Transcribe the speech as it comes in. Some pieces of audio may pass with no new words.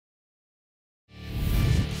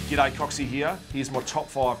G'day, Coxie here. Here's my top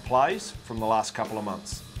 5 plays from the last couple of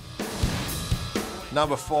months.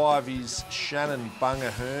 Number 5 is Shannon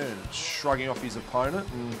Bunga Hearn, shrugging off his opponent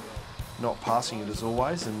and not passing it as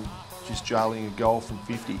always and just jailing a goal from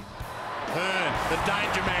 50. Hearn, the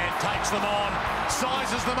danger man, takes them on,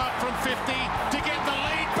 sizes them up from 50 to get the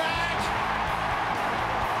lead back.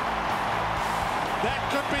 That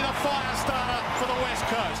could be the fire starter for the West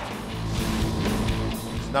Coast.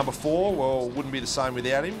 Number 4, well, wouldn't be the same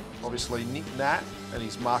without him. Obviously, Nick Nat and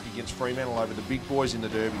his mark against Fremantle over the big boys in the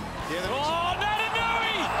Derby. Yeah, oh,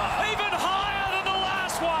 Natanui! Even higher than the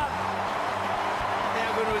last one!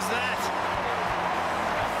 How good was that?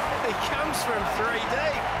 He comes from 3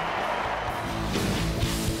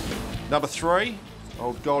 deep. Number 3,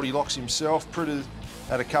 old Goldilocks himself. Pritter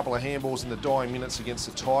had a couple of handballs in the dying minutes against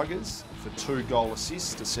the Tigers for 2 goal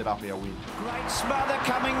assists to set up our win. Great smother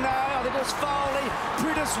coming now. I think it was Foley.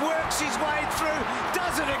 Priddis works his way through.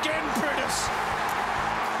 Does it again, Priddis.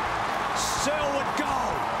 Selwood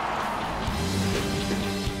goal.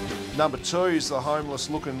 Number 2 is the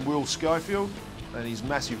homeless-looking Will Schofield and his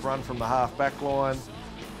massive run from the half-back line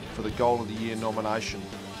for the Goal of the Year nomination.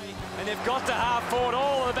 And they've got to half forward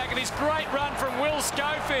all on the back of his great run from Will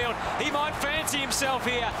Schofield. He might fancy himself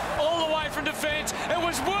here, all the way from defence. It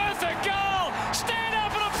was worth a goal. Stand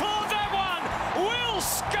up and applaud that one. Will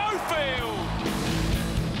Schofield.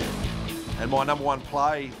 And my number 1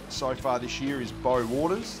 play so far this year is Beau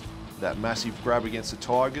Waters. That massive grab against the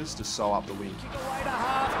Tigers to sew up the win. Kick away to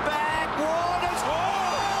half back. Waters. Oh!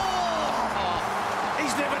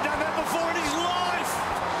 He's never done that before in his life.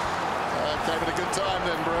 Gave it a good time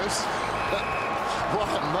then, Bruce. What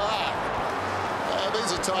a mark.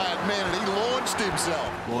 These are tired men, and he launched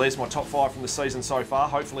himself. Well, there's my top 5 from the season so far.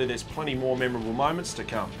 Hopefully there's plenty more memorable moments to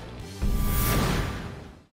come.